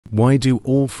Why do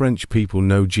all French people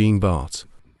know Jean Bart?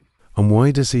 And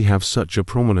why does he have such a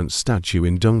prominent statue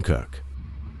in Dunkirk?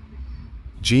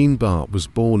 Jean Bart was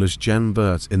born as Jean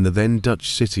Bart in the then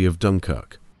Dutch city of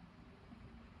Dunkirk.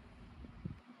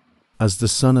 As the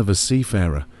son of a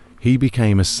seafarer, he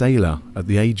became a sailor at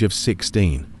the age of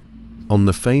 16 on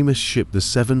the famous ship The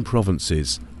Seven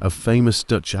Provinces of famous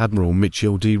Dutch Admiral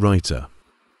Michiel de Ruyter.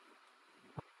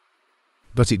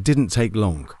 But it didn't take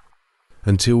long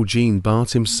until Jean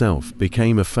Bart himself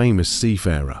became a famous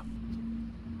seafarer.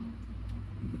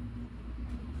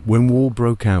 When war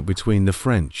broke out between the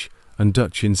French and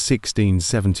Dutch in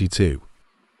 1672,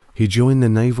 he joined the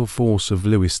naval force of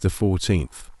Louis XIV.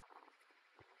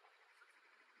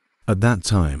 At that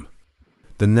time,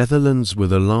 the Netherlands were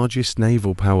the largest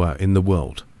naval power in the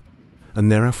world,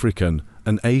 and their African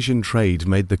and Asian trade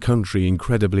made the country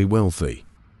incredibly wealthy.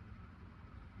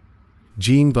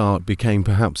 Jean Bart became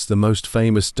perhaps the most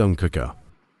famous Dunkirker,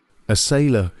 a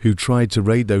sailor who tried to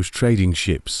raid those trading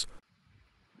ships.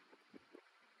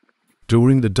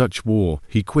 During the Dutch War,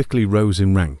 he quickly rose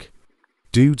in rank,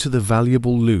 due to the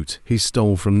valuable loot he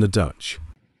stole from the Dutch.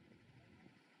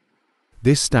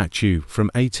 This statue from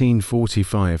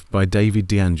 1845 by David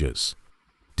D'Angers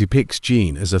depicts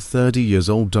Jean as a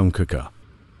 30-year-old Dunkirker.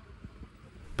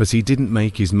 But he didn't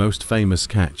make his most famous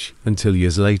catch until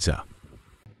years later.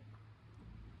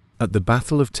 At the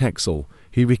Battle of Texel,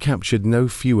 he recaptured no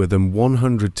fewer than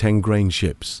 110 grain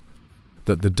ships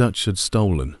that the Dutch had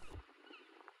stolen.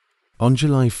 On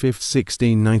July 5,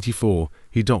 1694,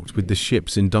 he docked with the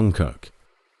ships in Dunkirk.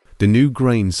 The new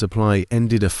grain supply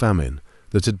ended a famine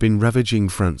that had been ravaging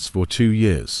France for 2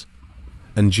 years,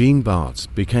 and Jean Bart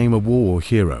became a war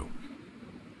hero.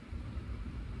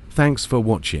 Thanks for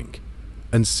watching,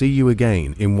 and see you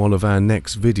again in one of our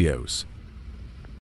next videos.